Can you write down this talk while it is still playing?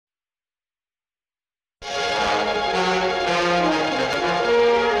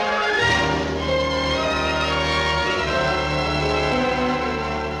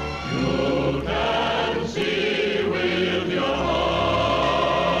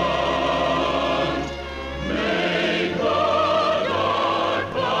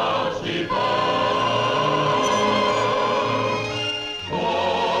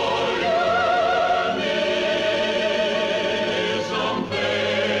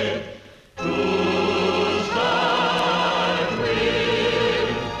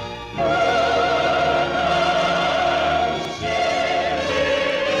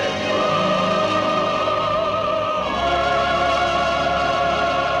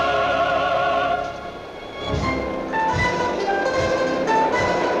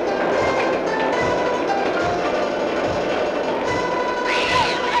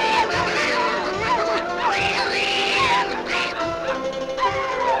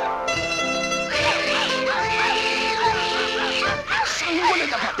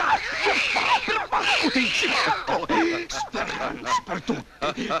Spertutti.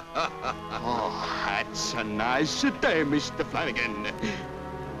 Oh, that's a nice day, Mr. Flanagan.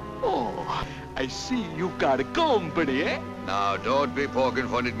 Oh, I see you got a company, eh? Now, don't be poking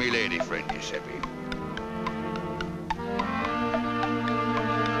fun at me lady friend, Giuseppe.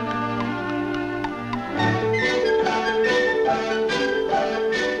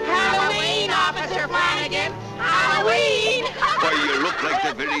 Halloween, Officer Flanagan! Halloween! Why, you look like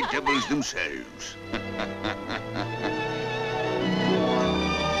the very devils themselves.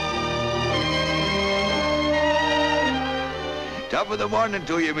 Top of the morning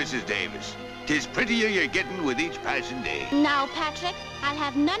to you, Mrs. Davis. 'Tis prettier you're getting with each passing day. Now, Patrick, I'll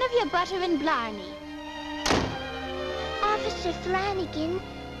have none of your butter and blarney. Officer Flanagan,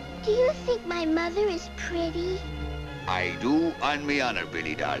 do you think my mother is pretty? I do, on me honor,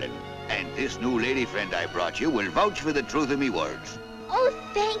 Billy darling. And this new lady friend I brought you will vouch for the truth of me words. Oh,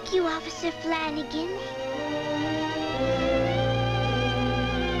 thank you, Officer Flanagan.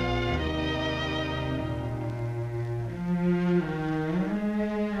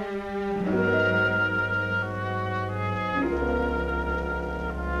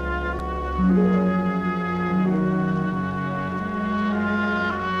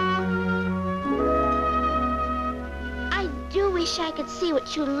 I could see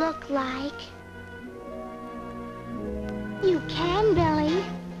what you look like. You can, Billy.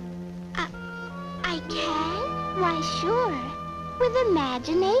 I can? Why, sure. With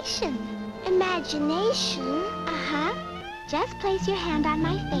imagination. Imagination? Uh-huh. Just place your hand on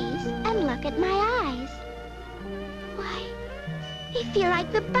my face and look at my eyes. Why, they feel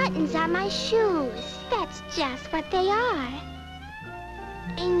like the buttons on my shoes. That's just what they are.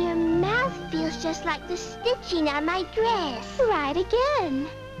 And your mouth feels just like the stitching on my dress. Right again.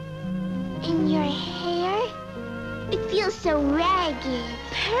 And your hair, it feels so ragged.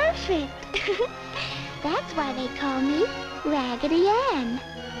 Perfect. That's why they call me Raggedy Ann.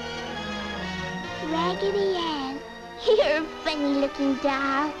 Raggedy Ann, you're a funny-looking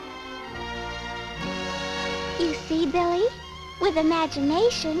doll. You see, Billy, with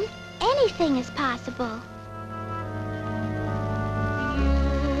imagination, anything is possible.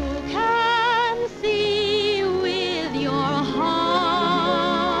 See with your heart,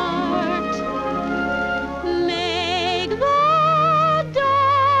 make the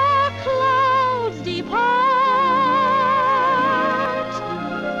dark clouds depart.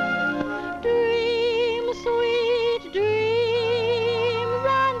 Dream sweet dreams,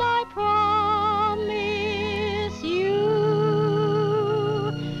 and I promise you,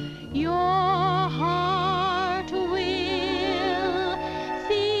 your heart will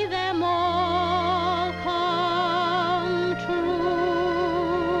see them all.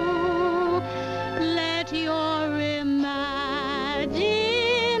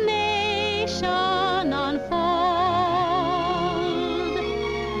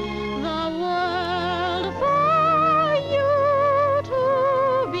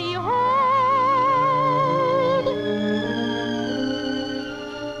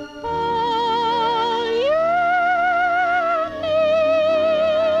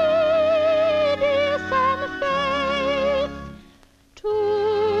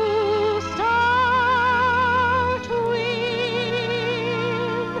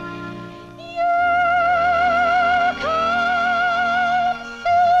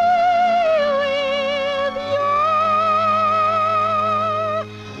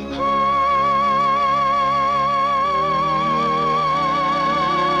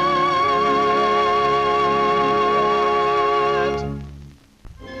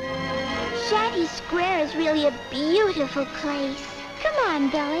 Enchanted Square is really a beautiful place. Come on,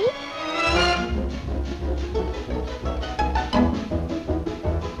 Billy.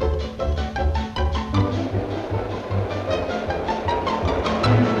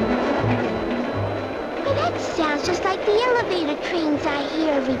 Well, that sounds just like the elevator trains I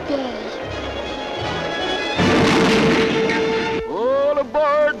hear every day. All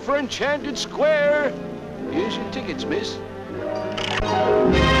aboard for Enchanted Square. Here's your tickets, miss.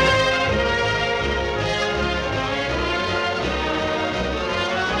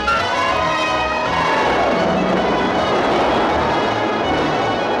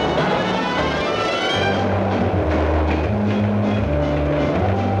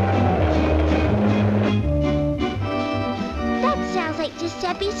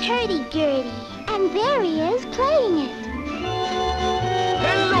 Giuseppe's hurdy-gurdy. And there he is playing it.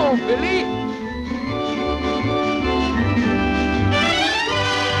 Hello, Billy.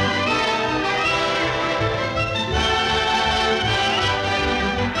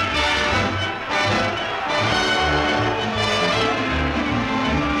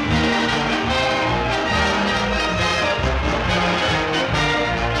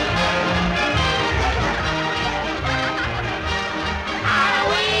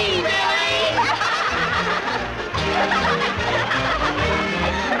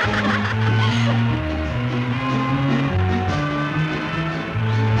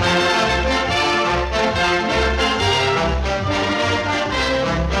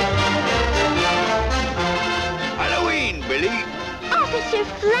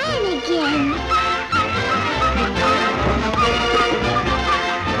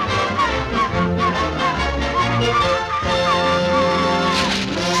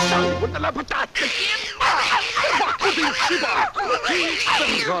 nelle patate! Bacco di cibo!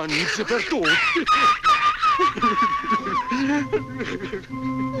 Speranze per tutti!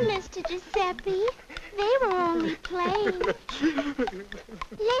 Mr. Giuseppe, they were only playing.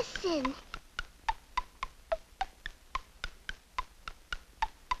 Listen.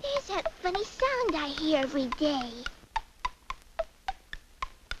 There's that funny sound I hear every day.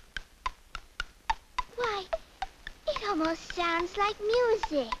 Why, it almost sounds like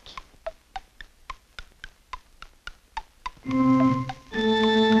music.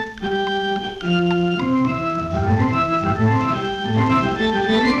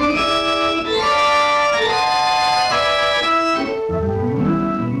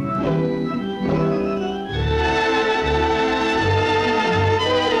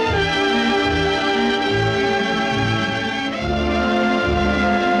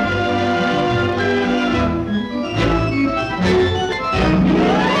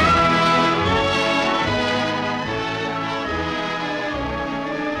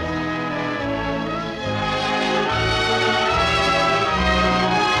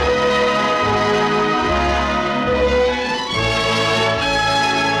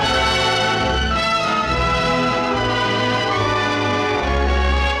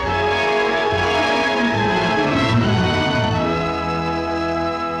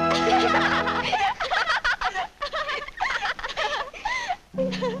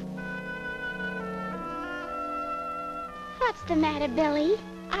 What's the matter, Billy?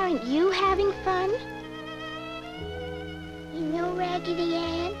 Aren't you having fun? You know, Raggedy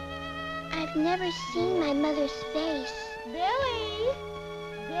Ann, I've never seen my mother's face. Billy!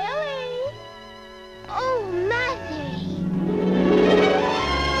 Billy! Oh, Mother!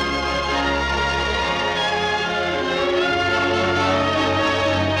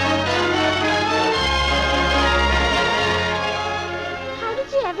 How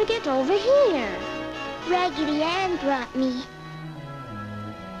did you ever get over here? Raggedy Ann brought me.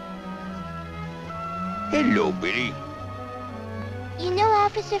 Hello, Billy. You know,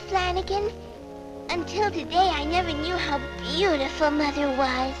 Officer Flanagan, until today I never knew how beautiful Mother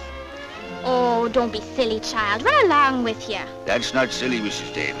was. Oh, don't be silly, child. Run along with you. That's not silly,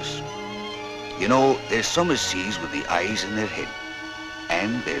 Mrs. Davis. You know, there's some seas with the eyes in their head,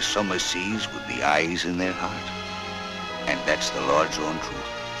 and there's some seas with the eyes in their heart. And that's the Lord's own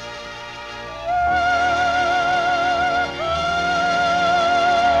truth.